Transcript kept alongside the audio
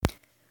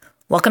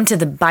Welcome to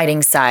the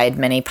Biting Side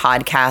mini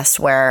podcast,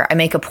 where I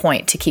make a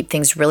point to keep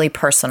things really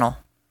personal.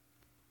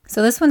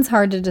 So this one's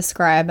hard to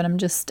describe, and I'm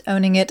just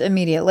owning it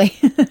immediately.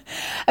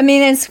 I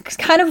mean, it's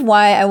kind of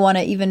why I want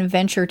to even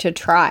venture to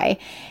try,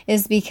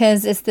 is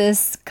because it's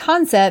this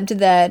concept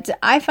that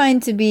I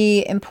find to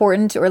be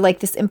important, or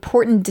like this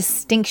important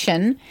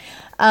distinction,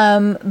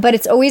 but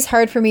it's always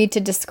hard for me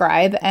to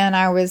describe. And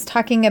I was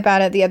talking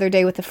about it the other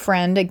day with a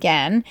friend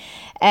again,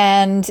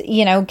 and,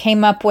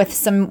 came up with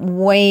some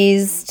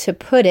ways to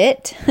put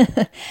it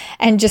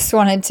and just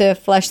wanted to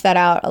flesh that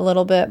out a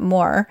little bit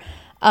more.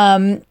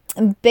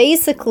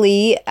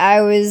 Basically,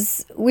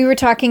 we were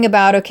talking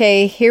about,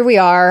 okay, here we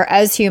are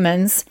as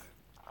humans,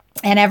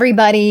 and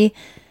everybody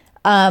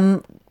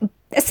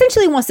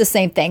essentially wants the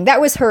same thing.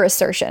 That was her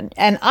assertion.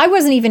 And I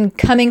wasn't even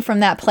coming from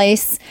that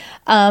place,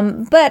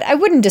 but I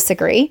wouldn't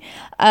disagree.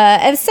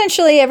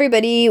 Essentially,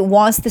 everybody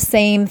wants the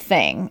same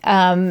thing.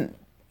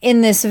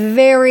 In this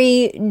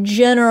very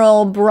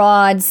general,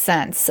 broad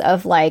sense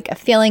of like a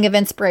feeling of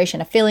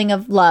inspiration, a feeling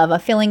of love, a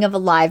feeling of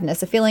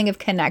aliveness, a feeling of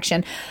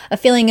connection, a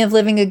feeling of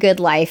living a good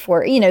life,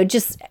 where,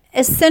 just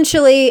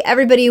essentially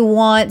everybody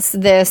wants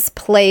this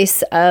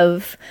place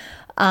of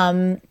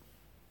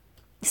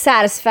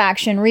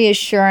satisfaction,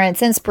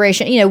 reassurance,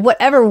 inspiration,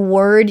 whatever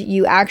word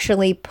you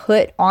actually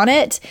put on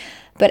it.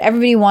 But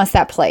everybody wants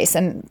that place,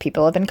 and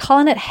people have been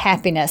calling it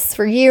happiness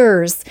for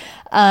years,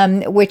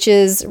 which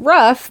is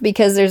rough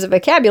because there's a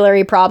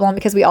vocabulary problem,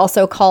 because we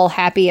also call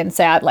happy and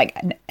sad like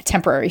a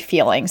temporary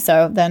feeling.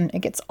 So then it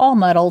gets all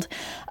muddled.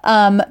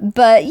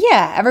 But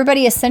yeah,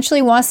 everybody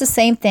essentially wants the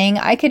same thing.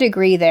 I could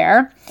agree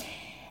there.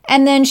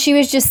 And then she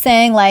was just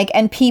saying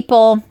and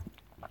people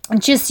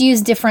just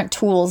use different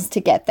tools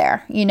to get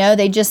there.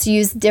 They just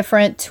use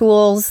different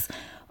tools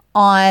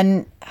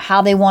on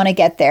how they want to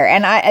get there.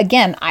 And I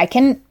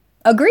can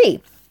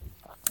agree.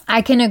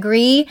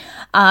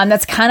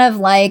 That's kind of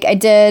like I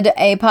did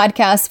a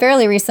podcast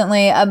fairly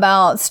recently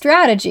about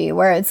strategy,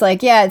 where it's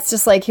like, yeah, it's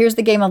just like, here's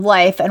the game of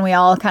life, and we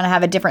all kind of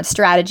have a different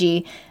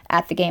strategy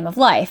at the game of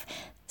life.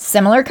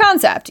 Similar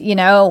concept,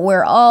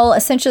 we're all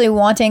essentially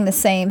wanting the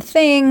same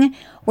thing.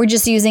 We're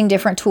just using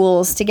different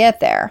tools to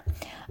get there.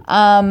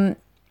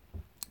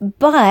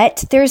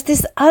 But there's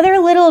this other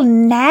little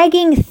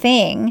nagging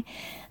thing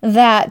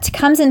that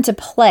comes into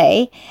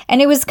play,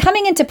 and it was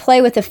coming into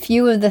play with a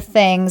few of the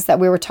things that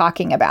we were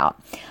talking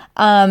about.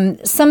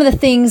 Some of the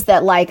things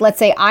that, let's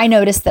say I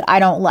noticed that I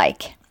don't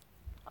like.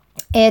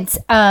 It's,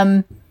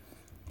 and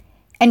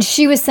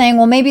she was saying,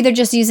 well, maybe they're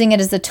just using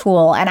it as a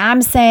tool. And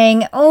I'm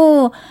saying,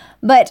 oh,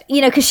 but,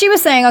 because she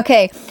was saying,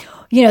 okay,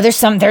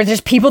 there's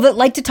people that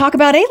like to talk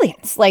about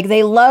aliens. Like,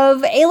 they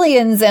love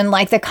aliens and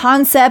the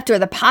concept or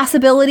the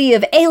possibility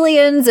of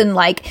aliens, and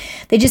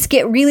they just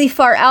get really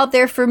far out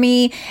there for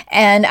me.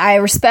 And I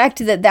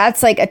respect that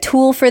that's a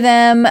tool for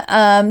them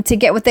to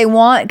get what they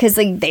want, because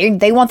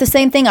they want the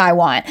same thing I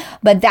want,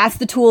 but that's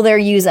the tool they're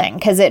using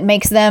because it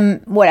makes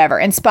them whatever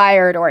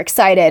inspired or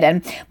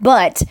excited.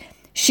 But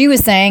she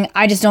was saying,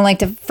 I just don't like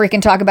to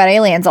freaking talk about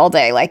aliens all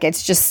day.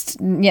 It's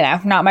just,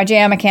 not my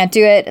jam. I can't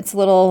do it. It's a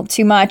little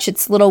too much.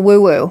 It's a little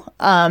woo-woo,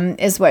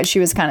 is what she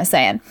was kind of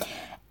saying.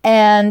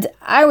 And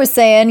I was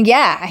saying,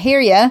 yeah, I hear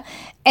you.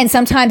 And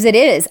sometimes it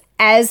is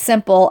as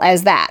simple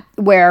as that,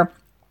 where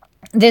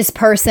this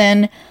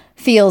person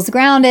feels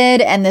grounded,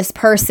 and this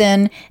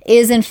person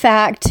is, in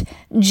fact,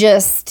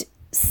 just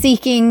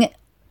seeking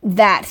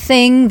that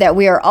thing that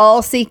we are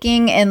all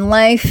seeking in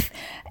life.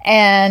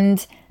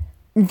 And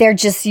they're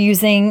just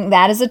using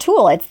that as a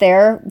tool. It's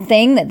their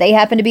thing that they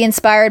happen to be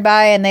inspired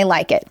by, and they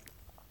like it.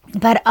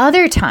 But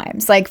other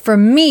times, for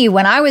me,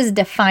 when I was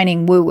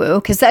defining woo-woo,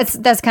 because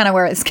that's kind of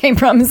where this came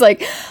from, is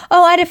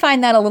I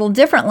define that a little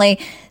differently.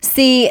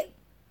 See,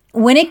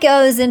 when it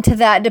goes into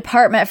that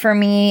department for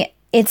me,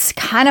 it's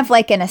kind of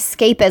like an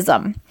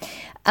escapism,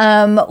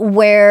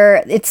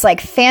 where it's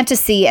like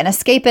fantasy and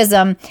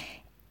escapism,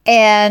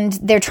 and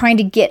they're trying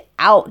to get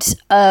out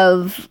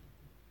of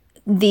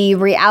the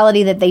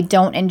reality that they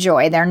don't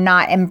enjoy. They're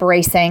not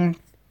embracing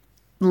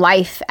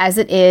life as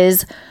it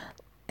is,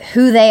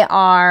 who they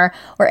are,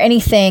 or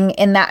anything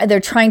in that. They're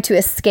trying to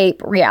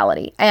escape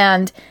reality.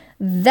 And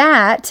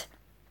that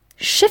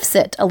shifts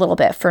it a little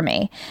bit for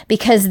me,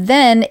 because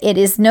then it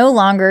is no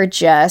longer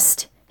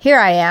just, here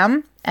I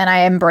am, and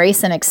I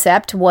embrace and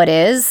accept what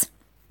is.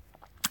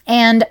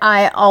 And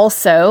I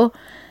also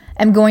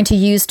am going to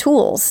use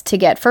tools to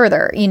get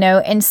further.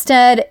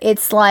 Instead,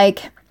 it's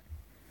like,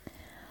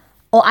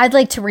 well, I'd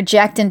like to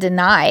reject and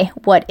deny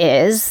what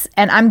is,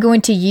 and I'm going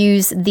to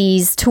use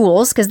these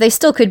tools, because they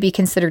still could be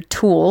considered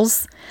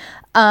tools,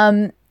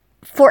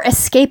 for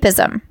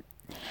escapism.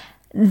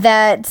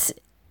 That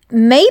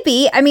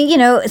maybe,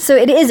 so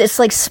it's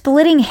like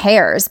splitting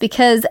hairs,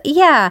 because,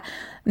 yeah,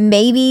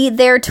 maybe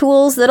they're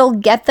tools that'll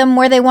get them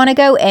where they want to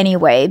go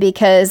anyway,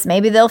 because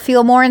maybe they'll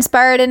feel more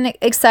inspired and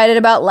excited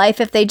about life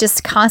if they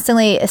just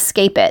constantly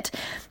escape it.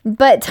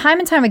 But time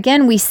and time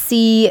again, we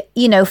see,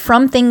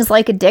 from things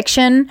like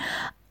addiction,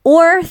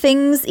 or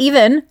things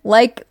even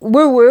like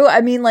woo-woo,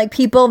 like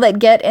people that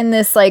get in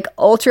this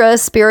ultra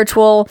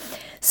spiritual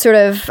sort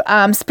of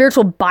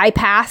spiritual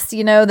bypass,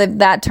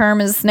 that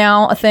term is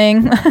now a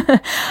thing,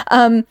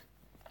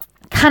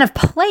 kind of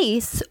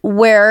place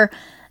where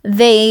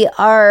they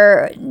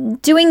are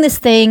doing this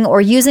thing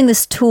or using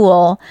this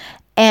tool,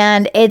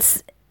 and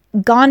it's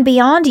gone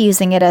beyond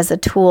using it as a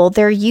tool.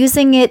 They're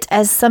using it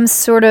as some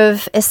sort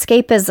of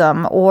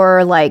escapism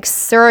or like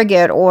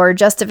surrogate or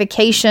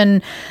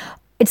justification.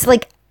 It's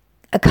like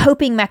a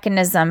coping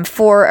mechanism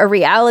for a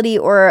reality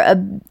or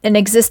an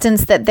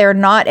existence that they're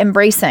not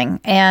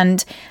embracing.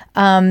 And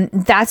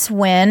that's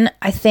when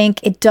I think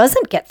it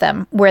doesn't get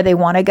them where they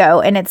want to go.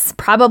 And it's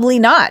probably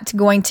not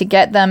going to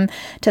get them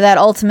to that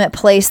ultimate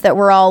place that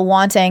we're all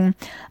wanting.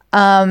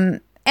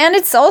 And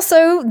it's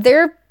also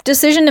their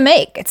decision to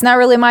make. It's not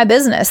really my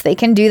business. They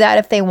can do that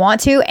if they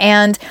want to.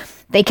 And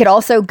they could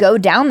also go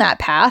down that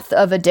path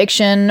of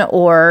addiction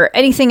or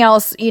anything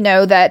else,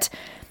 that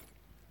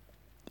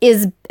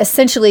is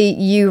essentially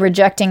you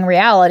rejecting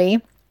reality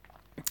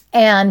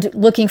and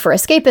looking for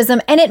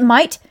escapism. And it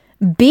might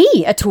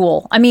be a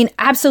tool. I mean,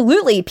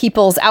 absolutely,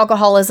 people's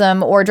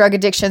alcoholism or drug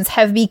addictions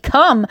have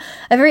become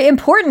a very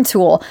important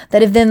tool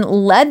that have then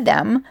led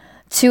them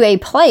to a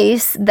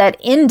place that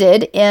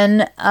ended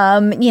in,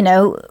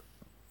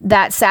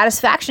 that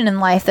satisfaction in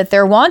life that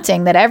they're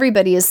wanting, that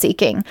everybody is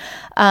seeking.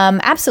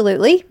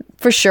 Absolutely,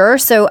 for sure.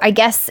 So I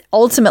guess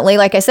ultimately,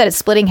 like I said, it's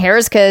splitting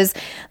hairs because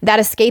that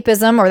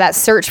escapism or that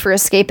search for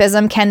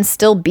escapism can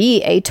still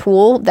be a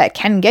tool that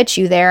can get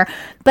you there.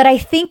 But I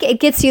think it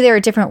gets you there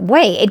a different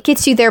way. It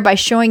gets you there by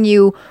showing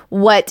you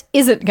what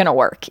isn't going to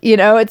work.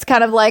 It's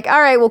kind of like,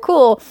 all right, well,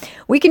 cool.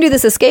 We can do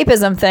this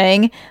escapism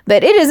thing,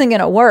 but it isn't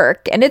going to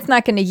work and it's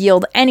not going to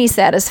yield any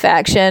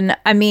satisfaction.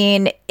 I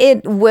mean,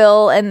 it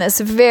will in this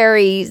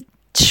very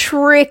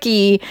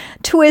tricky,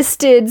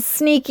 twisted,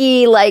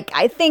 sneaky, like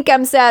I think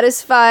I'm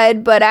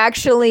satisfied, but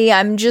actually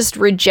I'm just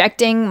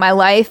rejecting my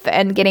life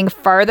and getting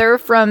farther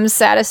from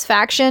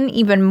satisfaction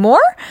even more.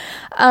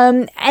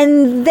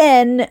 And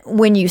then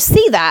when you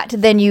see that,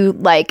 then you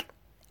like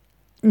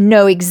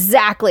know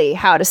exactly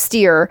how to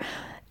steer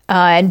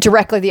and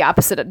directly the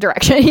opposite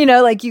direction,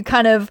 like you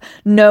kind of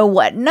know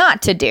what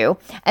not to do.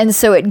 And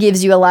so it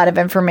gives you a lot of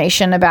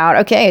information about,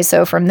 okay,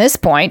 so from this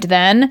point,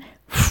 then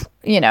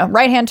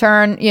right-hand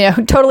turn,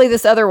 totally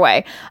this other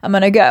way I'm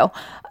going to go.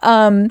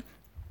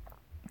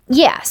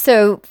 Yeah,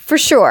 so for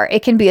sure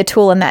it can be a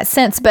tool in that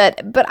sense, but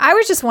I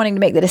was just wanting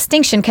to make the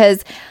distinction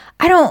because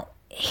I don't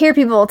hear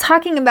people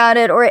talking about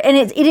it, and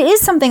it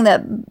is something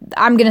that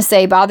I'm going to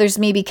say bothers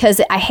me because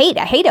I hate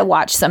to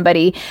watch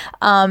somebody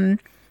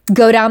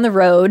go down the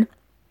road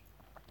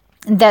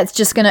that's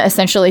just going to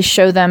essentially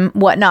show them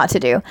what not to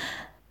do.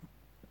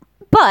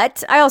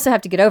 But I also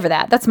have to get over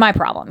that. That's my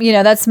problem.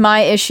 That's my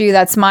issue.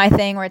 That's my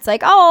thing where it's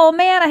like, oh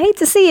man, I hate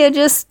to see you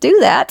just do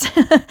that.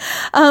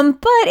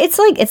 But it's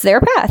like, it's their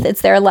path.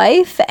 It's their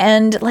life.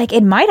 And like,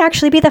 it might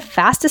actually be the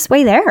fastest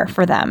way there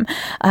for them.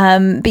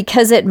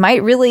 Because it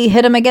might really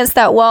hit them against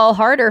that wall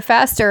harder,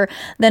 faster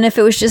than if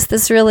it was just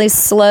this really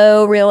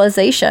slow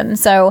realization.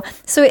 So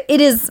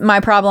it is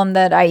my problem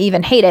that I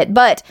even hate it.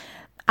 But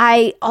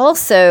I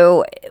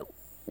also,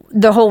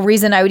 the whole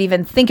reason I would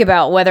even think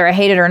about whether I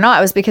hate it or not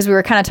was because we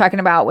were kind of talking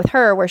about with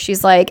her where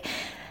she's like,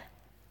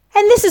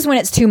 and this is when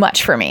it's too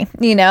much for me,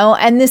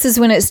 and this is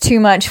when it's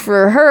too much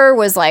for her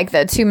was like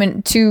the too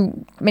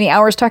many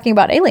hours talking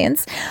about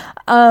aliens.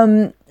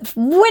 When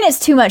it's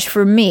too much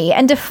for me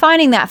and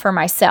defining that for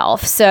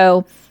myself.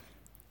 So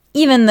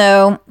even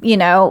though,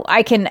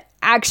 I can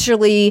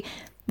actually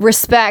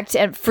respect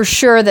and for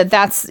sure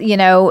that's,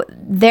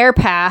 their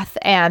path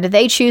and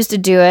they choose to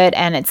do it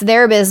and it's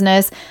their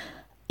business.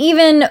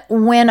 Even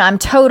when I'm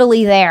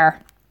totally there,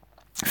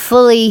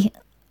 fully,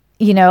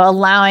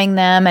 allowing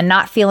them and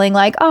not feeling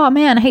like, oh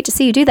man, I hate to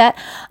see you do that,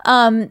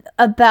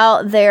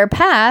 about their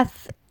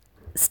path.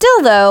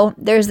 Still though,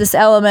 there's this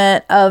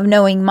element of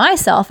knowing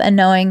myself and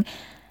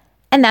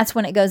that's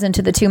when it goes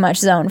into the too much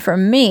zone for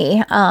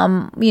me.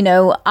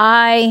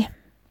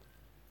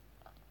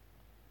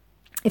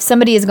 If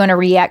somebody is going to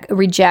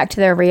reject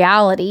their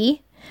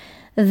reality,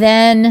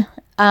 then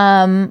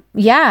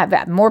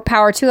more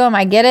power to them.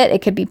 I get it.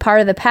 It could be part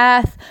of the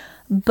path,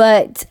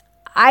 but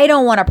I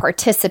don't want to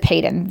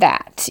participate in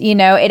that.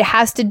 It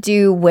has to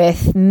do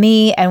with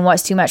me and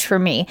what's too much for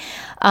me.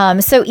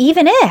 So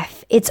even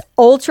if it's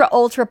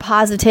ultra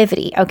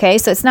positivity, okay?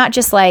 So it's not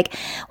just like,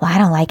 well, I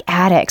don't like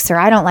addicts or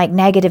I don't like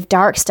negative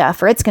dark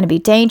stuff or it's going to be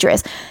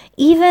dangerous.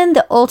 Even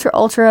the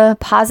ultra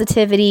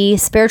positivity,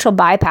 spiritual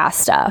bypass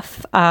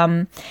stuff.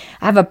 I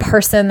have a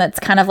person that's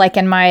kind of like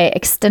in my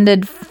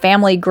extended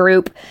family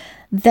group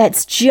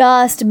that's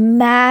just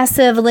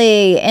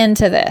massively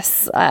into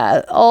this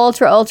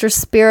ultra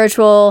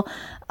spiritual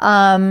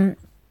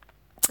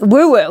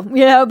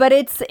woo-woo, but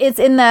it's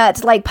in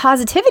that like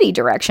positivity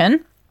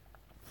direction.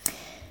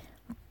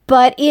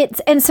 But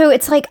so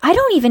it's like, I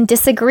don't even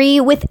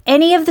disagree with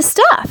any of the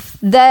stuff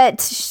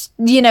that,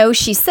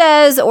 she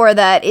says or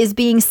that is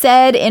being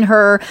said in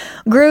her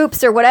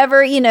groups or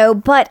whatever,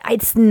 but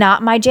it's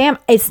not my jam.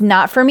 It's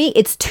not for me.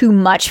 It's too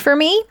much for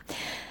me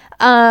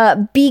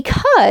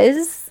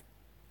because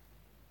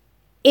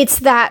it's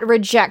that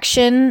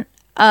rejection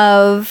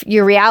of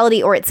your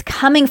reality, or it's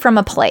coming from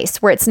a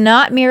place where it's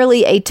not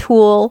merely a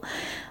tool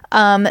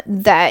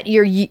that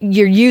you're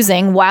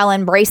using while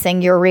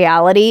embracing your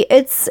reality.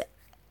 It's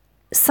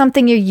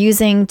something you're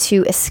using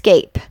to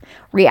escape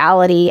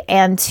reality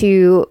and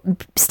to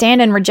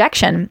stand in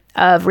rejection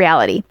of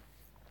reality.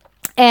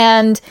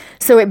 And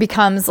so it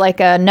becomes like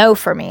a no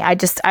for me. I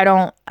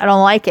don't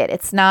like it.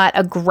 It's not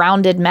a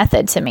grounded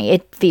method to me.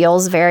 It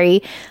feels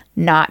very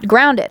not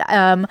grounded.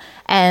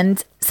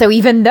 And so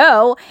even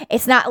though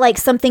it's not like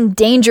something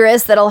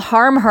dangerous that'll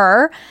harm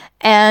her,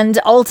 and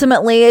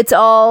ultimately it's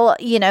all,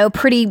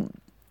 pretty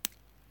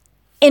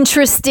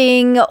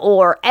interesting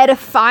or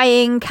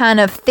edifying kind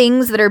of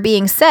things that are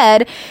being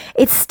said,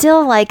 it's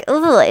still like,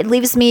 ugh, it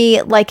leaves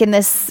me like in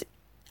this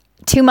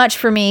too much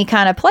for me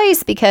kind of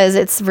place, because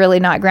it's really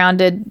not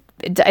grounded.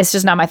 It's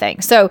just not my thing.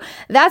 So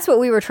that's what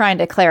we were trying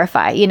to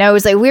clarify. It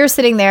was like we were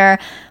sitting there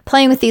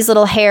playing with these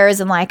little hairs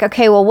and like,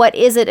 okay, well, what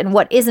is it and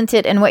what isn't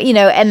it? And what,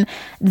 and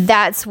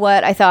that's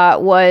what I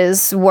thought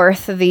was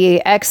worth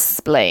the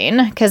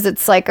explain, because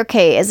it's like,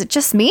 okay, is it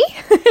just me?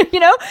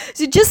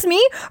 Is it just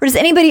me? Or does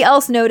anybody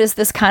else notice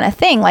this kind of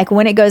thing? Like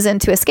when it goes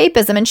into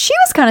escapism. And she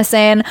was kind of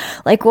saying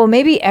like, well,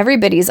 maybe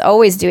everybody's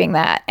always doing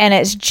that. And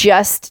it's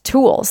just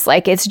tools.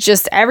 Like it's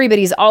just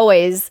everybody's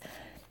always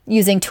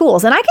using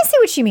tools. And I can see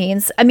what she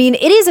means. I mean,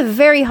 it is a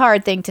very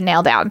hard thing to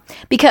nail down,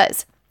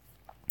 because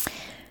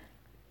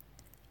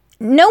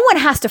no one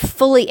has to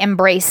fully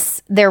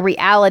embrace their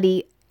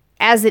reality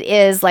as it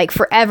is, like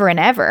forever and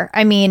ever.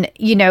 I mean,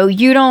 you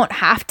don't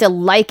have to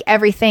like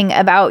everything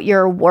about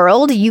your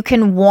world. You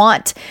can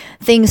want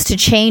things to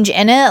change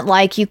in it.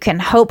 Like you can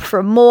hope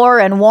for more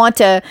and want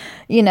a,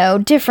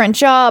 different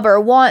job, or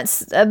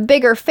want a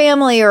bigger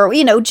family, or,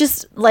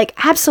 just like,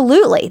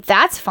 absolutely,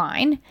 that's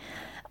fine.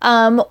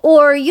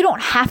 Or you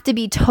don't have to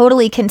be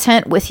totally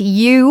content with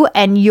you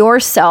and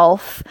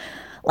yourself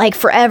like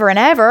forever and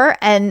ever,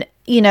 and,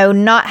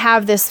 not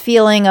have this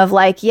feeling of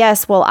like,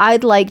 yes, well,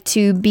 I'd like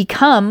to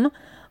become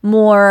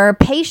more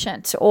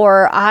patient,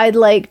 or I'd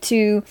like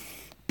to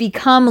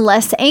become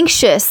less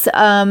anxious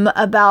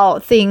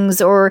about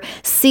things, or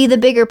see the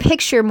bigger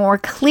picture more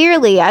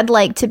clearly. I'd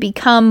like to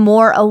become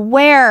more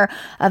aware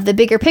of the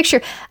bigger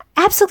picture.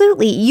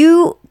 Absolutely,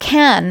 you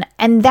can.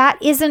 And that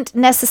isn't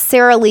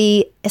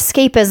necessarily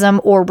escapism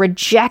or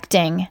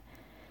rejecting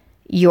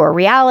your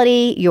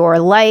reality, your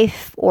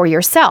life, or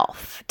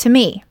yourself, to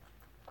me.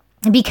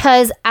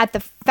 Because at the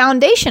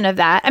foundation of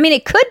that, I mean,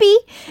 it could be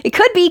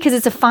because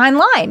it's a fine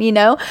line,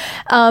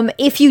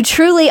 if you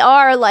truly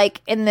are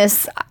like in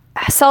this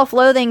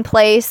self-loathing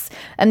place,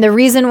 and the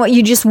reason what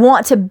you just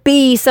want to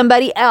be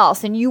somebody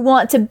else, and you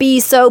want to be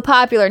so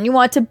popular, and you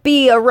want to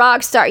be a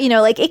rock star,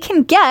 like it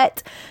can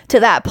get to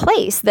that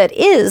place that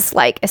is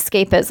like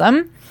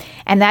escapism,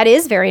 and that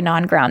is very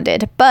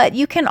non-grounded. But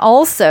you can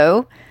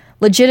also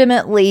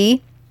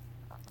legitimately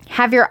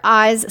have your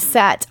eyes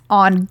set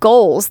on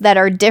goals that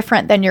are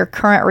different than your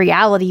current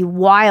reality,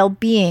 while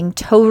being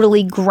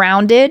totally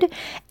grounded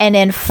and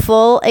in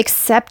full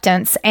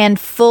acceptance and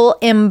full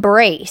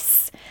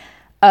embrace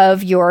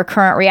of your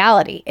current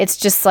reality. It's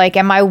just like,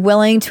 am I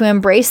willing to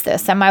embrace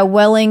this? Am I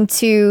willing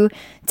to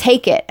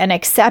take it and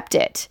accept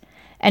it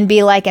and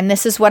be like, and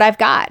this is what I've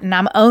got, and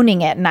I'm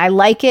owning it, and I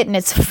like it, and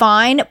it's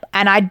fine,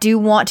 and I do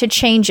want to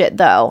change it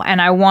though,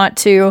 and I want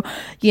to,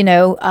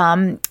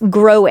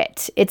 grow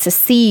it. It's a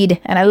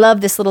seed, and I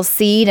love this little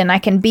seed, and I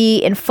can be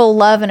in full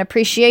love and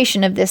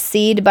appreciation of this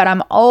seed, but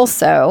I'm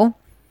also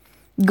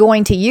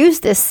going to use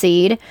this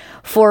seed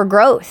for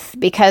growth,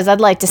 because I'd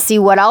like to see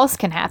what else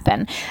can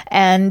happen,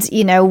 and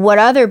what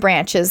other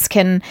branches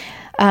can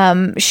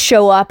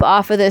show up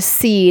off of this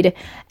seed.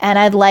 And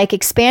I'd like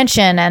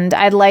expansion, and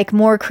I'd like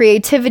more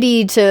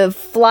creativity to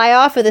fly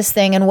off of this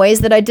thing in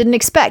ways that I didn't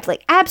expect.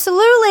 Like,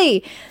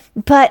 absolutely.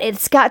 But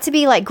it's got to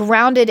be like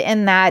grounded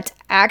in that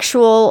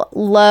actual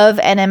love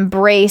and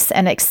embrace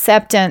and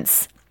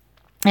acceptance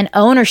and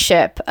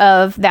ownership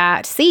of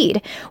that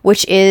seed,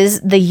 which is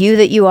the you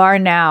that you are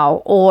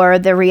now, or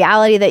the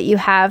reality that you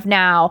have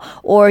now,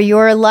 or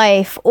your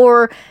life,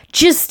 or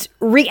just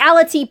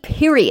reality,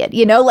 period,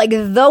 like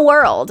the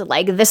world,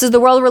 like this is the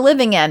world we're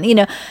living in,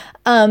 because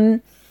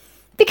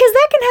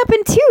that can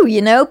happen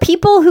too,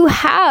 people who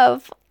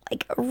have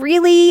like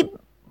really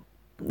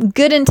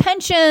good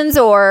intentions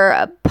or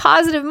a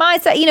positive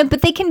mindset,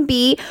 but they can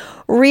be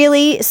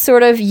really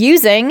sort of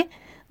using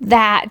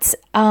that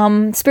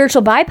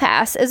spiritual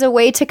bypass as a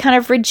way to kind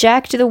of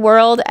reject the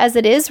world as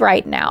it is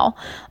right now,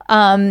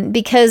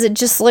 because it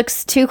just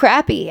looks too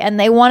crappy, and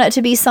they want it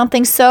to be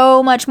something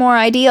so much more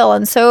ideal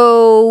and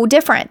so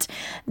different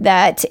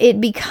that it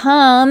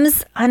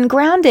becomes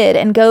ungrounded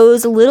and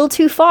goes a little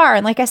too far.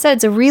 And like I said,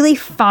 it's a really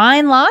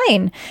fine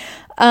line.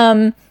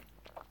 But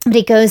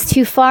it goes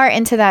too far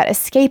into that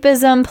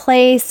escapism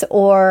place,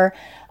 or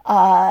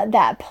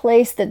that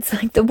place that's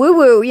like the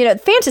woo-woo,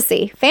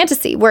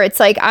 fantasy, where it's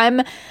like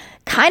I'm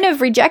kind of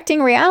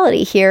rejecting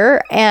reality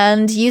here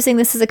and using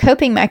this as a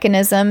coping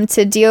mechanism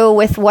to deal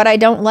with what I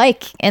don't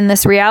like in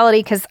this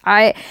reality. Because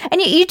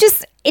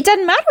it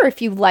doesn't matter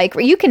if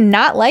you can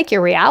not like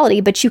your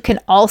reality, but you can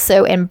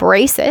also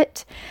embrace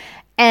it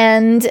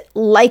and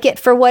like it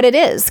for what it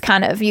is,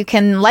 kind of. You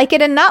can like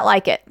it and not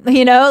like it,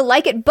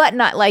 like it but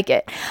not like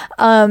it.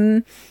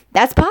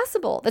 That's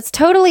possible. That's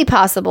totally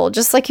possible.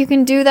 Just like you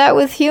can do that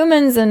with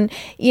humans and,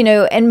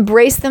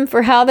 embrace them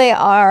for how they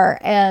are.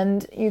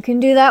 And you can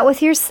do that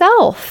with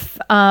yourself.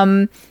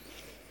 So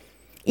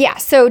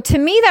to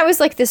me, that was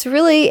like this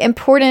really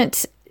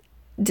important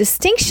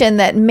distinction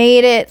that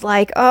made it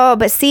like, oh,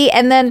 but see,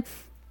 and then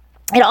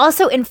it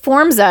also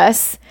informs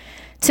us,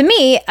 to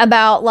me,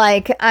 about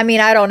like, I mean,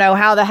 I don't know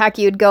how the heck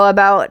you'd go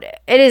about,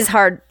 it is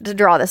hard to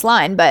draw this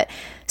line, but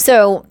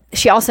so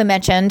she also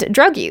mentioned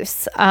drug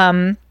use,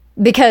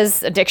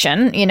 because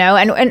addiction,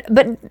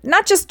 but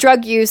not just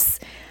drug use,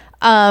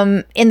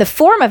 in the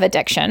form of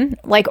addiction,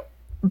 like,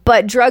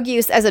 but drug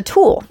use as a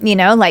tool,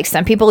 like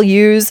some people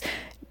use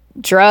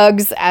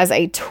drugs as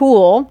a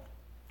tool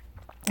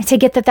to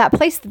get to that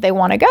place that they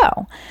want to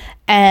go.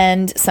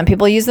 And some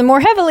people use them more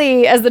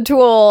heavily as the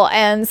tool,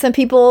 and some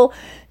people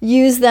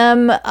use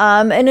them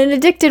in an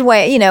addicted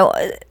way,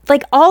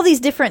 like all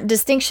these different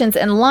distinctions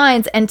and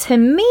lines. And to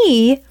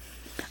me,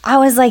 I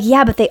was like,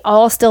 yeah, but they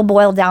all still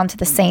boil down to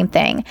the same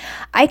thing.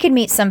 I could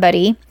meet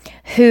somebody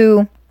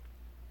who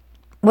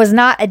was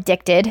not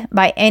addicted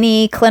by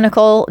any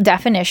clinical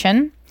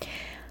definition,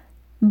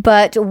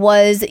 but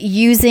was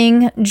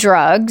using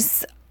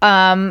drugs.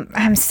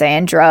 I'm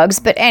saying drugs,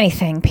 but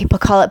anything. People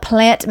call it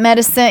plant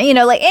medicine,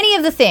 like any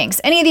of the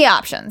things, any of the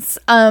options.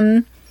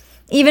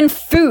 Even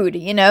food,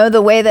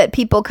 the way that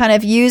people kind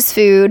of use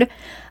food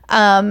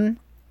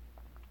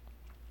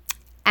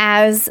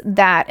as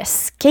that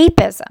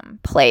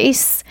escapism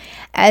place,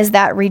 as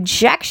that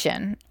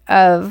rejection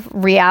of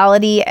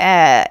reality,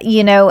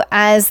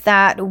 as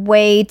that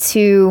way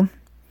to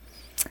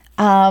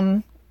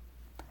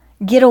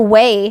get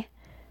away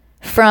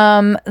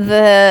from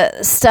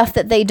the stuff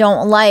that they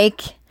don't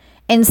like,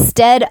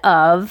 instead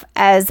of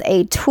as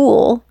a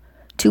tool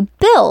to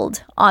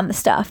build on the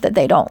stuff that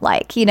they don't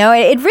like.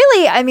 It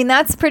really, I mean,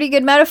 that's a pretty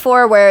good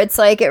metaphor, where it's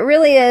like, it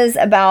really is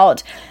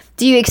about,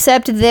 do you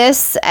accept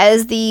this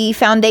as the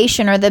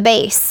foundation or the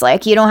base?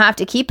 Like, you don't have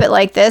to keep it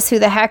like this. Who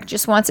the heck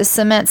just wants a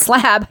cement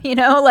slab,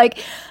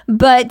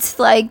 but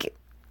like,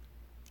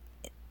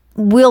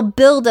 we'll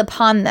build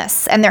upon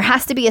this. And there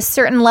has to be a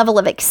certain level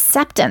of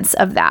acceptance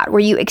of that, where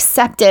you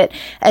accept it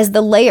as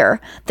the layer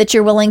that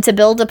you're willing to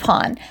build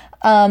upon,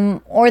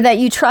 or that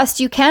you trust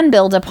you can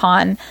build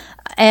upon.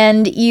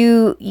 And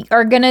you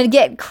are going to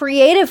get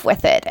creative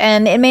with it.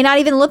 And it may not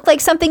even look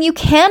like something you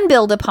can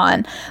build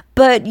upon,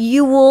 but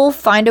you will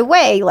find a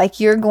way. Like,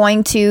 you're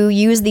going to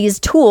use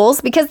these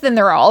tools, because then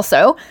there are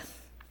also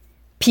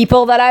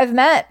people that I've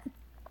met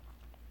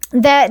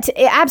that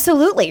it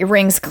absolutely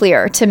rings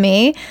clear to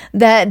me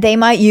that they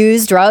might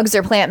use drugs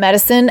or plant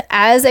medicine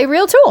as a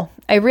real tool.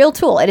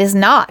 It is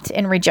not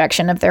in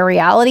rejection of their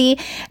reality,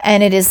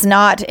 and it is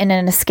not in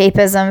an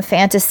escapism,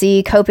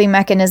 fantasy, coping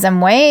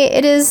mechanism way.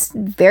 It is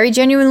very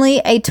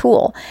genuinely a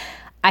tool.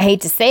 I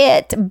hate to say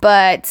it,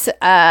 but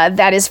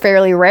that is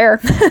fairly rare.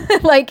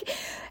 Like,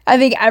 I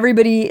think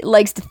everybody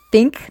likes to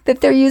think that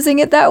they're using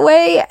it that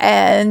way,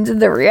 and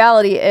the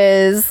reality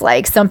is,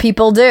 like, some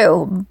people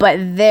do, but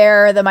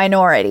they're the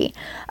minority,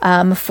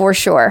 for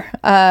sure.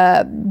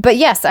 But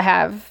yes, I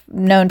have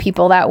known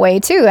people that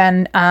way too,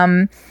 and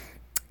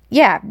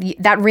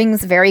that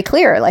rings very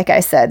clear. Like I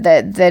said,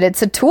 that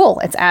it's a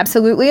tool. It's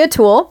absolutely a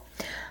tool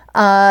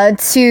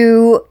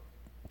to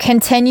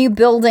continue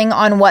building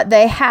on what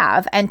they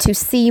have, and to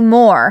see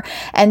more,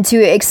 and to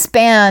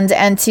expand,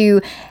 and to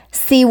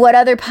see what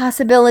other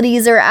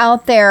possibilities are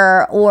out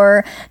there,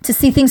 or to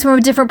see things from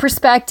a different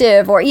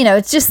perspective, or,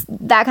 it's just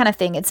that kind of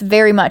thing. It's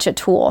very much a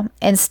tool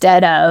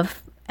instead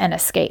of an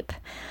escape.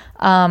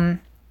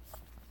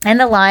 And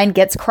the line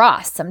gets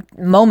crossed. Some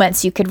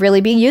moments you could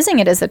really be using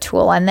it as a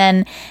tool, and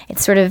then it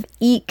sort of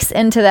ekes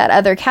into that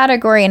other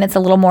category, and it's a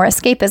little more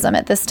escapism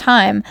at this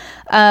time.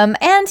 And,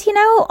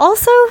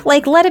 also,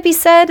 like, let it be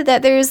said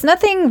that there's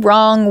nothing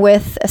wrong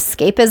with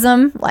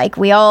escapism. Like,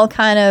 we all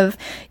kind of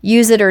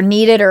use it or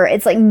need it, or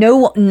it's like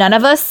none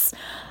of us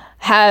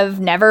have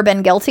never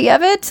been guilty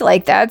of it.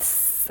 Like,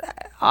 that's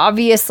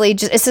obviously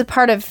it's a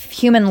part of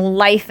human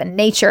life and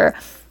nature.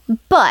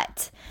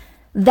 But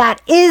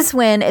that is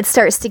when it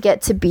starts to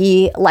get to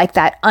be like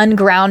that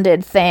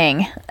ungrounded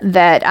thing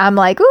that I'm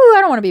like, ooh, I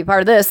don't want to be a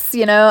part of this,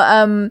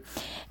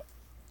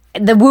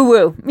 the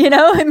woo-woo,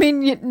 I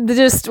mean,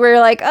 just we're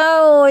like,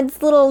 oh, it's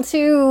a little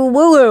too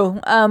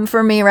woo-woo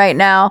for me right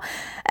now.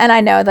 And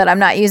I know that I'm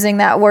not using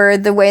that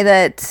word the way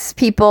that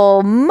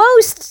people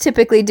most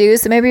typically do.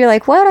 So maybe you're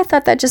like, what? I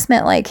thought that just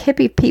meant like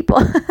hippie people.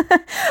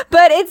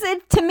 But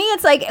to me,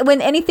 it's like when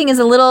anything is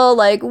a little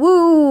like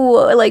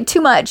woo, like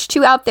too much,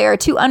 too out there,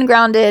 too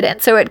ungrounded.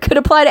 And so it could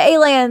apply to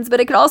aliens, but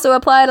it could also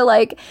apply to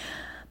like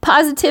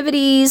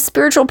positivity,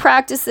 spiritual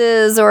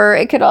practices, or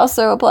it could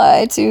also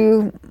apply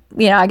to,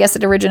 I guess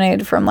it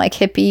originated from like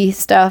hippie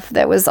stuff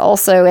that was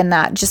also in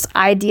that just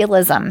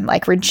idealism,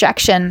 like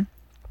rejection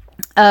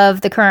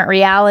of the current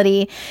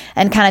reality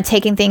and kind of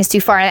taking things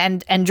too far,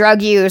 and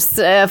drug use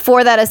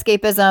for that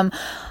escapism.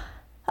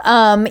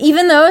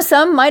 Even though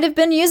some might have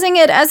been using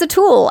it as a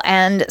tool,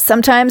 and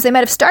sometimes they might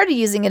have started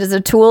using it as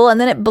a tool and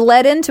then it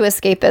bled into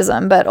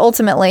escapism. But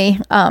ultimately,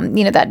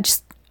 that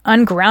just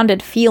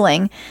ungrounded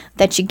feeling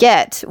that you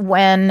get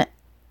when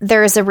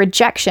there's a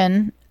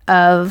rejection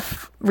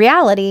of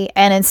reality,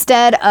 and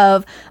instead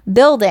of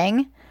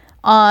building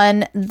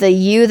on the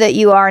you that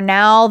you are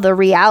now, the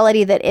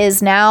reality that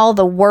is now,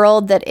 the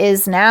world that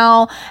is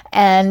now,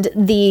 and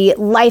the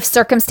life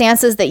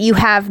circumstances that you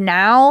have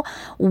now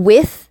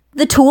with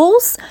the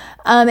tools,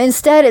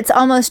 instead it's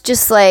almost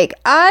just like,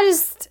 I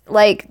just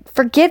like,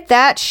 forget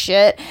that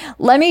shit.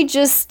 Let me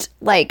just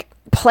like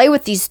play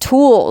with these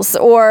tools,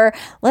 or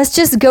let's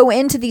just go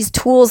into these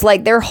tools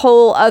like they're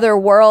whole other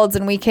worlds,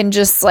 and we can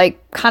just like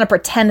kind of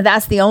pretend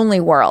that's the only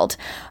world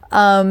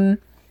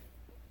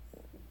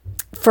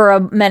for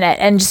a minute,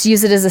 and just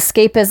use it as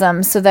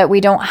escapism so that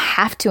we don't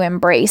have to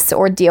embrace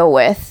or deal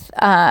with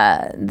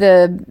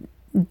the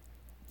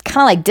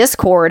kind of like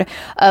discord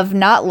of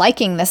not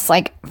liking this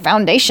like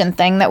foundation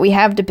thing that we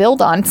have to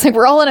build on. It's like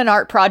we're all in an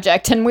art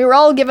project and we were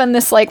all given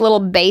this like little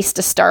base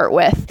to start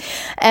with.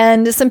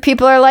 And some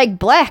people are like,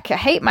 Black, I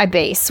hate my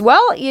base.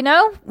 Well,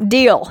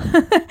 deal.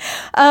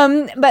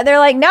 But they're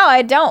like, no,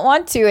 I don't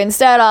want to.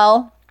 Instead,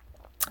 I'll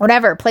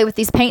play with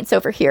these paints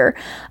over here.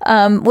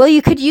 Well,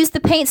 you could use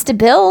the paints to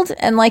build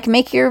and like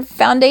make your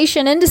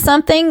foundation into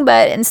something,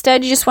 but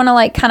instead you just want to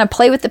like kind of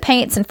play with the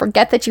paints and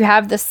forget that you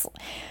have this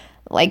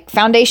like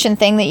foundation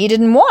thing that you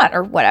didn't want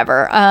or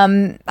whatever.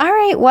 All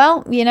right,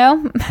 well,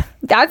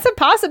 that's a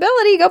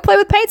possibility. Go play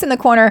with paints in the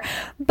corner.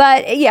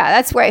 But yeah,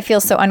 that's where it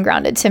feels so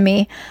ungrounded to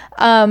me.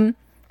 And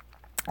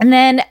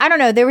then, I don't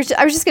know,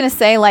 I was just going to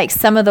say like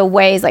some of the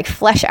ways, like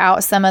flesh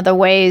out some of the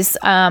ways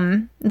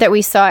that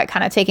we saw it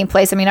kind of taking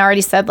place. I mean, I already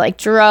said like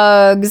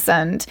drugs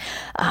and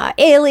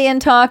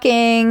alien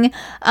talking,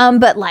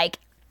 but like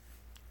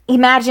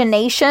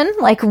imagination.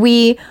 Like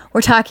we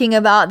were talking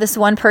about this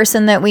one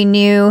person that we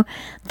knew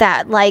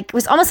that like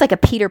was almost like a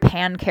Peter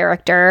Pan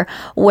character,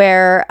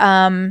 where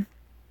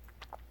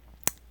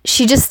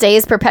she just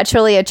stays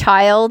perpetually a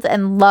child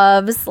and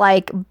loves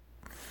like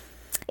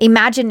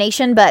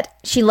imagination, but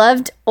she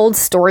loved old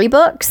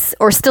storybooks,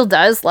 or still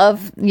does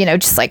love,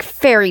 just like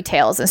fairy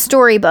tales and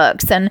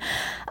storybooks. And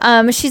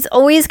she's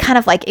always kind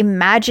of like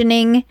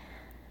imagining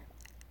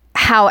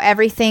how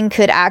everything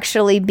could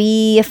actually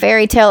be a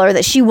fairy tale, or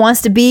that she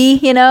wants to be,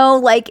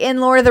 like in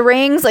Lord of the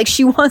Rings, like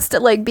she wants to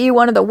like be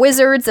one of the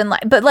wizards, and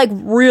like, but like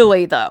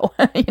really though,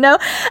 I mean, and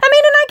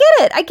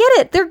I get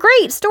it. They're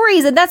great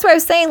stories. And that's why I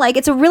was saying like,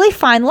 it's a really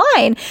fine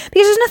line, because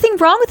there's nothing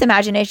wrong with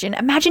imagination.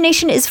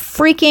 Imagination is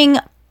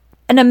freaking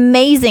an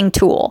amazing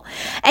tool.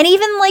 And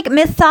even like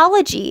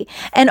mythology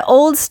and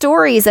old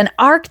stories and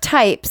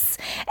archetypes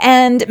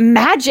and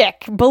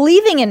magic,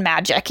 believing in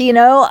magic,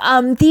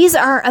 these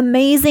are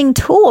amazing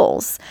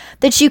tools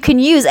that you can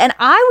use. And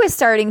I was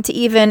starting to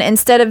even,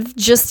 instead of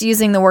just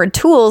using the word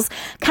tools,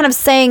 kind of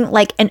saying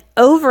like an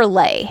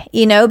overlay,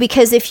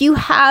 because if you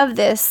have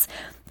this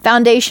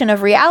foundation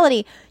of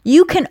reality,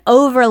 you can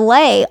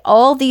overlay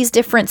all these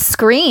different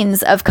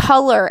screens of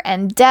color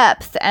and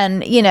depth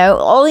and,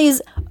 all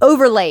these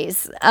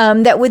overlays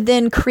that would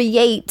then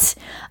create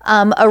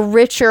a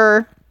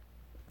richer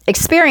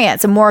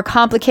experience, a more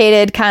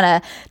complicated kind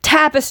of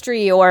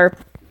tapestry or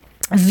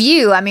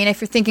view. I mean,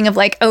 if you're thinking of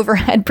like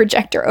overhead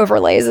projector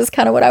overlays is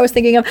kind of what I was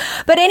thinking of.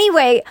 But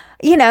anyway,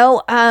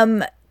 they're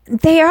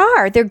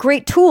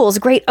great tools,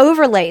 great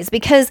overlays,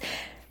 because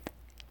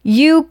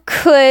you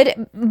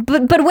could,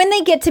 but when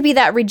they get to be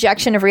that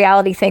rejection of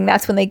reality thing,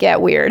 that's when they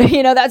get weird,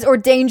 that's, or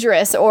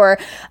dangerous, or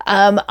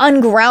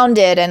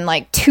ungrounded and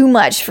like too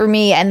much for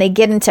me. And they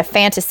get into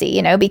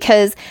fantasy,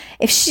 because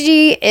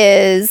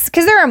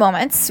because there are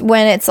moments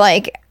when it's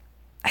like,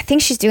 I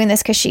think she's doing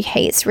this because she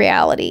hates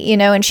reality,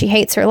 and she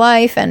hates her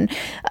life, and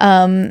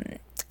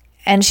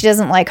she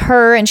doesn't like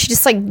her, and she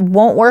just like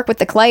won't work with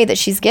the clay that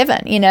she's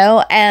given,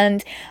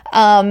 and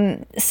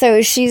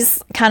so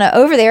she's kind of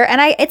over there, and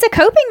it's a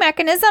coping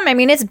mechanism. I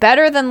mean, it's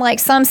better than like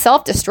some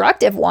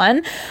self-destructive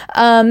one,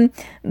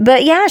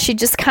 but yeah, she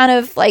just kind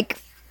of like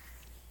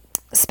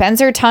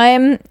spends her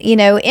time,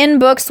 in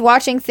books,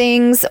 watching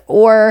things,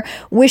 or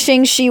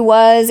wishing she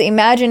was,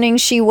 imagining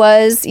she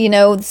was,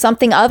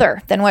 something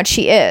other than what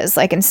she is,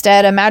 like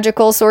instead a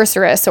magical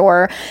sorceress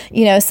or,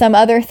 some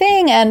other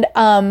thing. And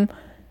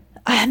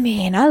I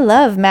mean, I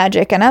love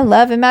magic and I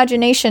love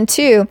imagination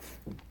too,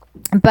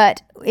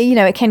 but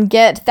it can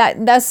get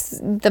that's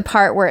the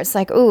part where it's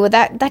like, oh,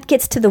 that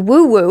gets to the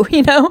woo woo,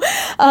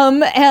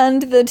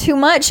 and the too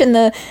much and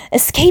the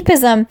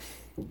escapism.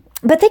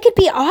 But they could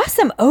be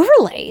awesome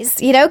overlays,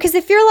 because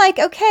if you're like,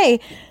 okay,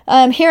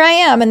 here I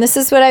am and this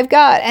is what I've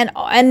got,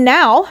 and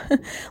now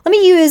let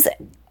me use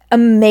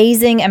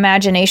amazing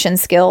imagination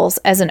skills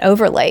as an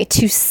overlay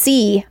to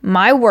see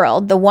my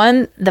world,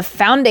 the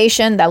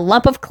foundation, the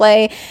lump of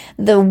clay,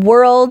 the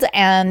world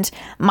and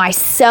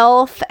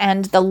myself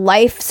and the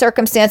life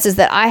circumstances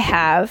that I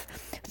have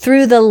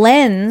through the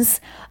lens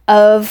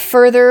of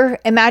further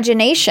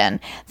imagination,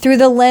 through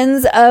the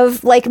lens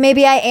of like,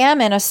 maybe I am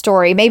in a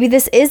story. Maybe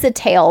this is a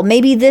tale.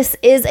 Maybe this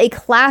is a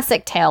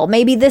classic tale.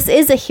 Maybe this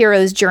is a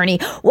hero's journey.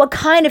 What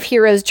kind of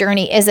hero's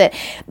journey is it?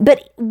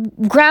 But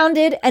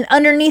grounded and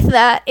underneath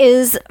that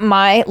is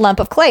my lump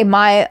of clay,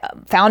 my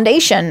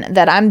foundation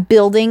that I'm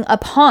building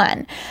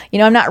upon.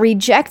 I'm not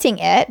rejecting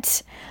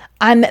it.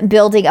 I'm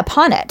building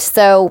upon it.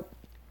 So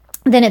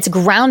then it's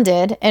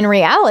grounded in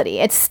reality.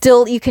 It's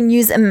still, you can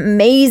use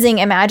amazing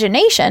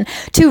imagination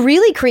to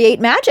really create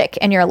magic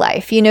in your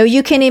life.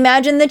 You can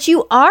imagine that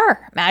you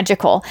are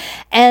magical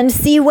and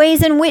see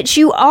ways in which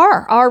you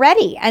are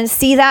already, and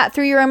see that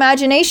through your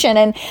imagination.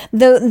 And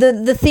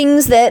the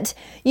things that,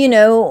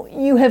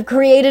 you have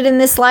created in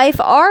this life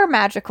are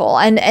magical,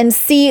 and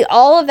see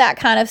all of that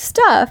kind of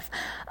stuff,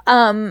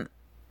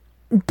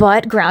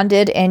 but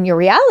grounded in your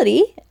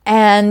reality,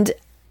 and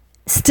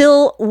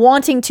still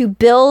wanting to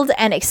build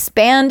and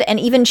expand and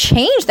even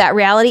change that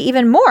reality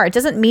even more. It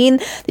doesn't mean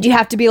that you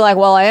have to be like,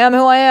 well, I am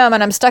who I am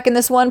and I'm stuck in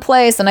this one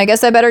place, and I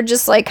guess I better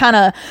just like kind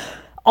of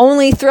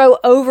only throw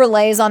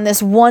overlays on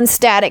this one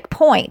static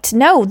point.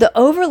 No, the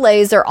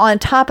overlays are on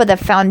top of the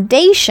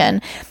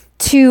foundation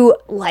to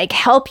like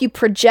help you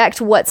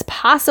project what's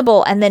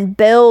possible, and then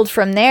build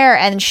from there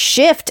and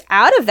shift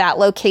out of that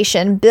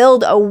location,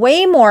 build a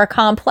way more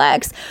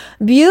complex,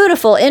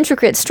 beautiful,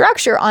 intricate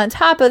structure on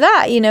top of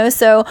that,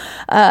 so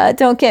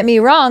don't get me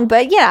wrong,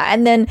 but yeah.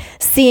 And then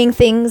seeing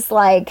things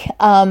like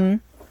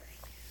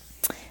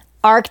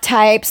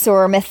archetypes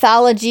or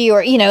mythology,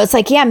 or it's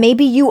like, yeah,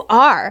 maybe you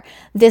are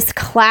this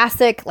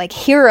classic like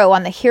hero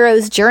on the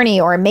hero's journey,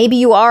 or maybe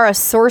you are a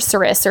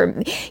sorceress, or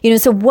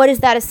so what does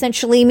that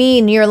essentially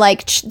mean? You're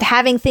like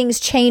having things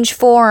change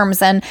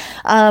forms, and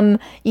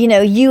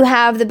you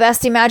have the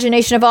best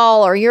imagination of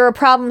all, or you're a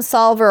problem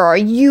solver, or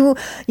you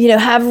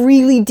have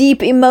really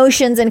deep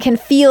emotions and can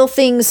feel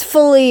things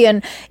fully,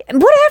 and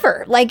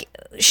whatever. Like,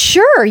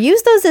 sure,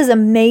 use those as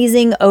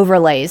amazing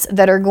overlays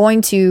that are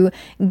going to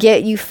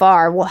get you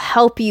far, will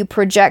help you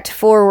project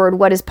forward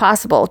what is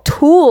possible,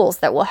 tools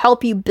that will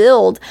help you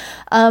build,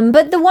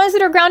 but the ones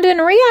that are grounded in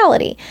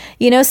reality,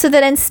 so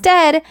that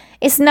instead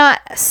it's not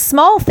a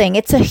small thing,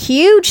 it's a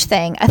huge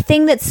thing, a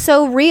thing that's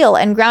so real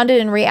and grounded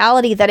in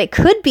reality that it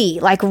could be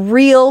like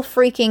real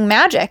freaking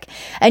magic.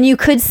 And you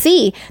could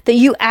see that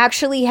you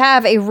actually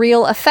have a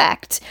real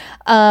effect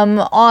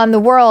on the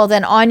world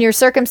and on your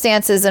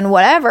circumstances and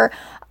whatever,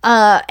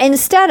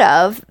 instead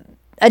of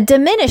a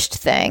diminished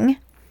thing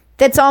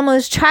that's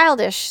almost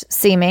childish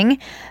seeming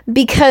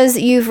because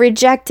you've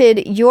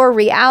rejected your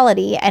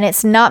reality and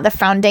it's not the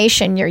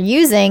foundation you're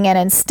using. And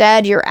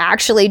instead you're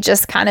actually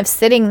just kind of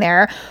sitting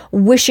there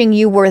wishing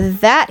you were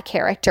that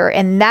character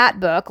in that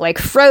book, like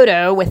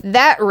Frodo with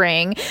that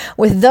ring,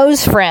 with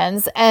those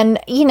friends. And,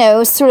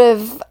 sort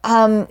of,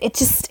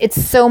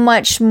 it's so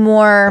much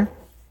more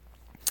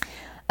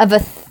of a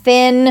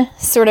thin,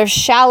 sort of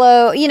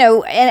shallow,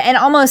 and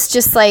almost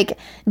just like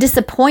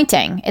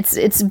disappointing.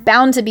 It's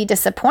bound to be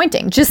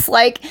disappointing. Just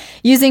like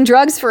using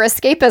drugs for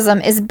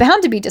escapism is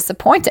bound to be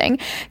disappointing,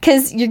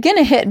 because you're going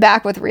to hit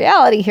back with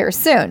reality here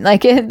soon.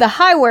 Like the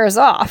high wears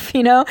off,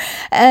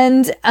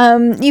 and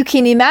you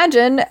can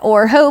imagine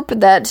or hope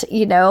that,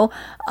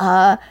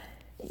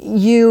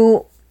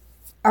 you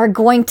are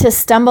going to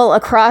stumble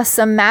across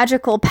some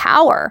magical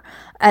power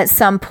at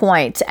some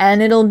point,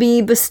 and it'll be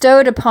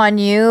bestowed upon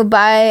you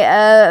by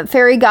a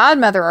fairy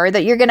godmother, or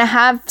that you're going to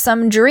have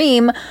some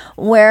dream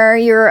where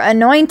you're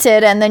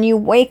anointed and then you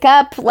wake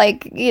up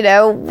like,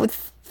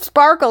 with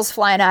sparkles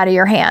flying out of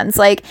your hands.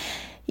 Like,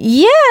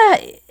 yeah,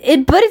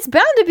 but it's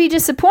bound to be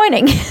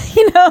disappointing,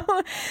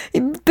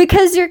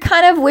 because you're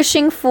kind of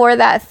wishing for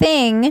that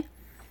thing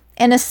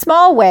in a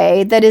small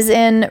way that is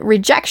in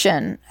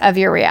rejection of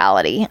your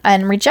reality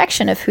and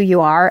rejection of who you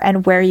are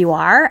and where you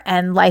are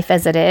and life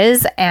as it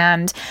is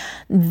and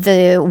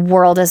the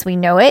world as we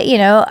know it,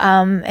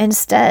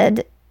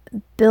 instead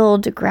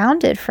build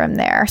grounded from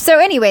there. So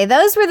anyway,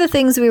 those were the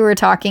things we were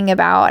talking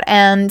about.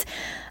 And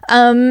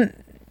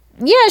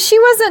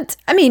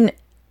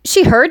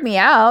she heard me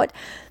out,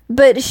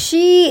 but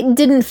she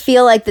didn't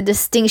feel like the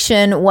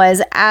distinction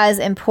was as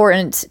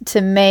important to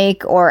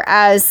make or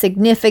as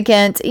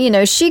significant.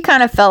 She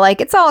kind of felt like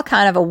it's all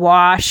kind of a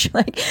wash.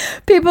 Like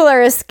people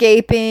are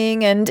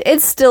escaping and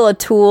it's still a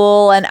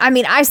tool. And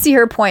I see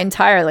her point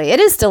entirely.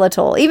 It is still a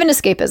tool. Even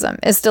escapism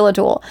is still a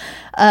tool.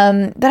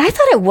 But I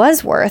thought it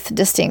was worth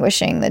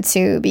distinguishing the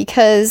two,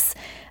 because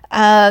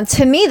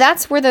to me,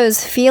 that's where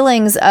those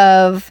feelings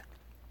of,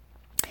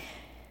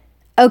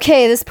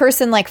 okay, this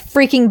person like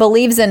freaking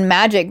believes in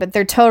magic, but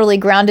they're totally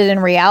grounded in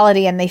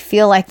reality and they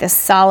feel like this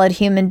solid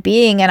human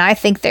being, and I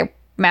think their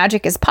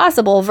magic is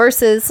possible,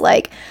 versus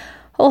like,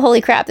 oh,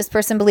 holy crap, this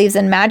person believes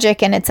in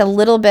magic and it's a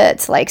little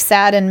bit like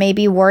sad and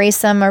maybe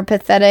worrisome or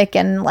pathetic,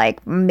 and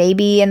like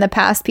maybe in the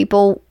past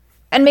people,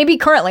 and maybe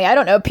currently, I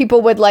don't know,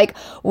 people would like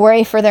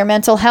worry for their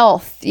mental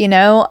health,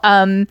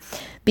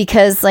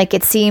 because like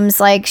it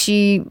seems like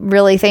she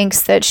really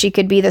thinks that she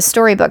could be the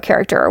storybook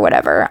character or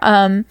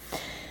whatever.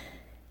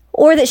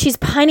 or that she's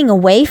pining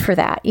away for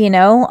that,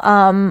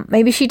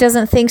 maybe she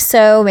doesn't think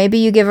so. Maybe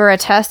you give her a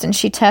test and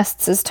she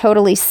tests as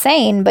totally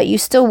sane, but you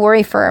still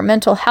worry for her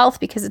mental health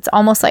because it's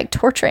almost like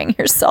torturing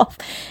yourself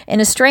in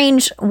a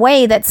strange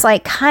way that's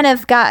like kind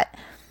of got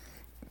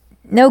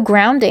no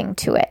grounding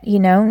to it,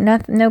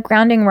 no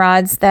grounding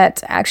rods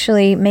that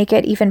actually make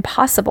it even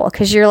possible.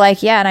 Because you're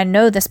like, yeah, and I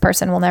know this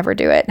person will never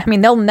do it. I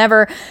mean, they'll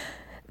never,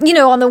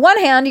 on the one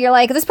hand, you're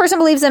like, this person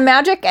believes in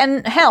magic,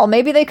 and hell,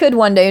 maybe they could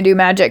one day do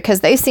magic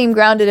because they seem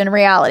grounded in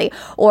reality.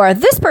 Or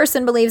this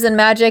person believes in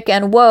magic,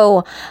 and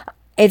whoa,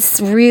 it's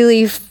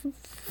really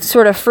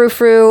sort of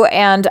frou-frou,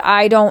 and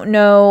I don't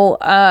know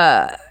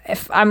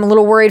if I'm a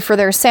little worried for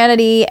their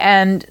sanity,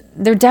 and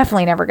they're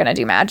definitely never going to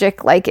do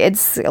magic. Like,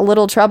 it's a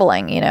little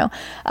troubling,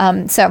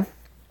 So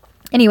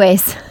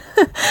anyways,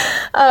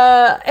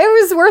 it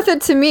was worth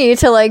it to me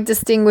to like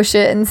distinguish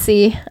it and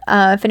see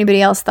if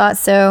anybody else thought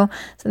so.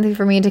 Something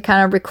for me to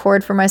kind of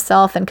record for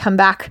myself and come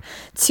back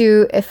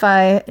to if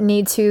I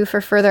need to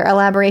for further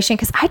elaboration.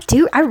 Because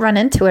I run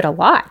into it a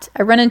lot.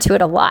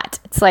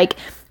 It's like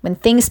when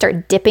things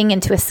start dipping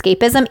into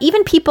escapism,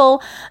 even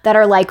people that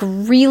are like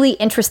really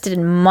interested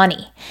in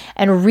money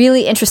and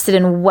really interested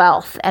in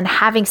wealth and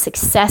having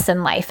success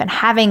in life and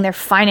having their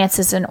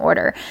finances in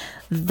order,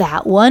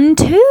 that one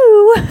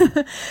too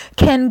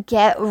can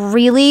get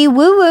really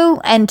woo-woo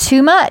and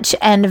too much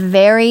and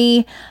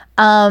very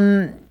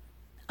ungrounded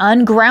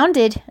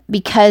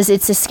because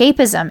it's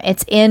escapism.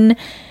 It's in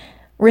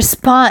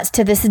response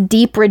to this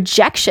deep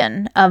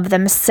rejection of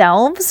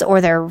themselves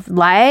or their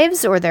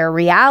lives or their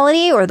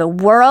reality or the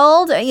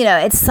world.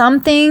 It's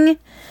something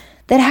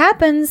that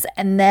happens,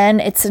 and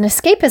then it's an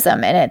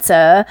escapism, and it's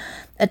a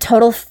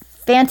total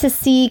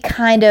fantasy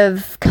kind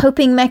of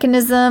coping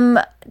mechanism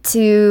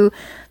to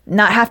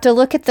not have to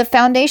look at the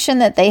foundation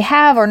that they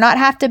have or not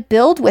have to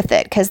build with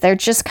it because they're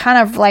just kind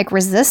of like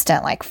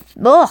resistant, like,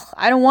 ugh,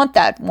 I don't want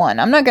that one.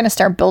 I'm not going to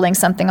start building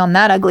something on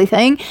that ugly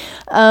thing.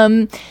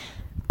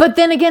 But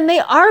then again, they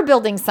are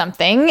building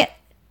something,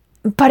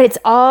 but it's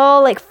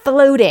all like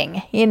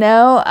floating,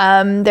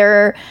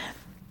 they're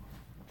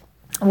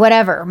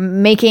whatever,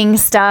 making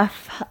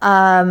stuff,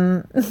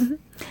 trying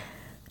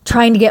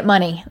to get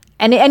money.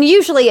 And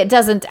usually it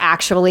doesn't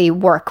actually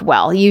work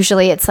well.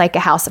 Usually it's like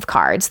a house of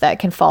cards that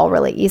can fall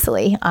really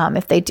easily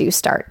if they do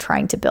start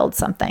trying to build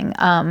something.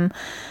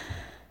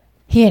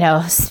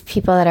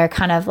 People that are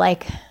kind of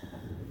like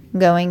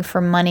going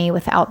for money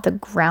without the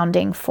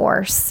grounding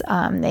force,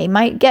 they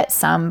might get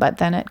some, but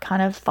then it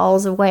kind of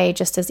falls away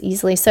just as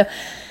easily. So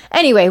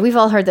anyway, we've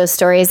all heard those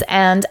stories,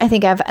 and I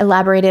think I've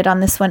elaborated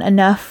on this one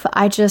enough.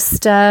 I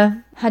just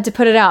had to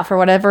put it out for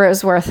whatever it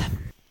was worth.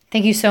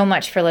 Thank you so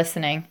much for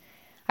listening.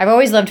 I've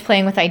always loved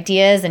playing with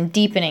ideas and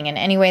deepening in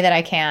any way that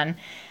I can.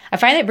 I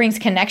find it brings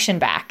connection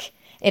back.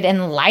 It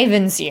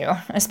enlivens you,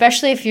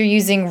 especially if you're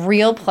using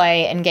real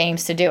play and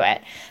games to do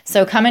it.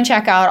 So come and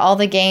check out all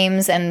the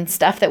games and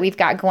stuff that we've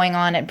got going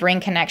on at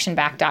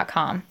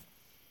bringconnectionback.com.